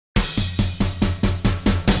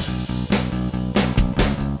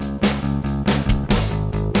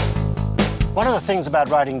One of the things about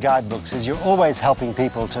writing guidebooks is you're always helping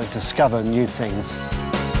people to discover new things.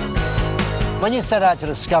 When you set out to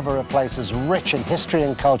discover a place as rich in history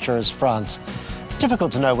and culture as France, it's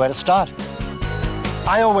difficult to know where to start.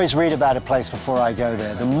 I always read about a place before I go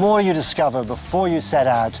there. The more you discover before you set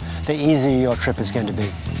out, the easier your trip is going to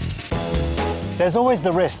be. There's always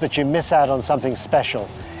the risk that you miss out on something special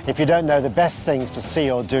if you don't know the best things to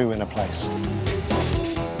see or do in a place.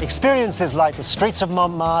 Experiences like the streets of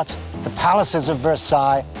Montmartre, the palaces of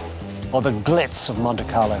Versailles, or the glitz of Monte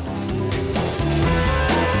Carlo.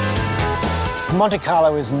 Monte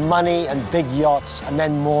Carlo is money and big yachts, and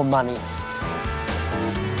then more money.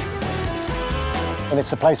 And it's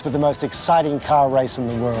the place with the most exciting car race in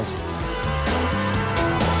the world.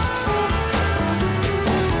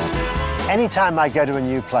 Anytime I go to a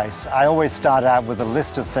new place, I always start out with a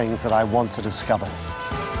list of things that I want to discover.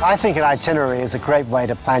 I think an itinerary is a great way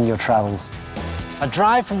to plan your travels. A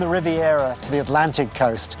drive from the Riviera to the Atlantic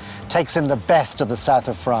coast takes in the best of the south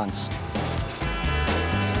of France.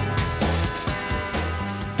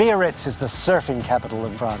 Biarritz is the surfing capital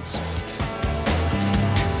of France.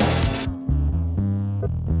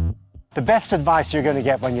 The best advice you're going to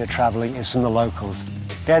get when you're traveling is from the locals.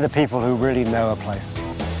 They're the people who really know a place.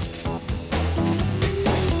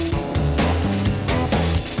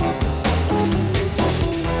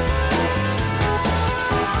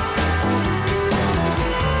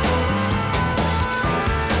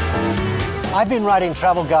 I've been writing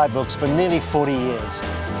travel guidebooks for nearly 40 years.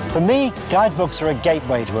 For me, guidebooks are a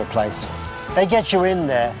gateway to a place. They get you in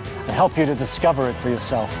there and help you to discover it for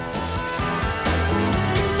yourself.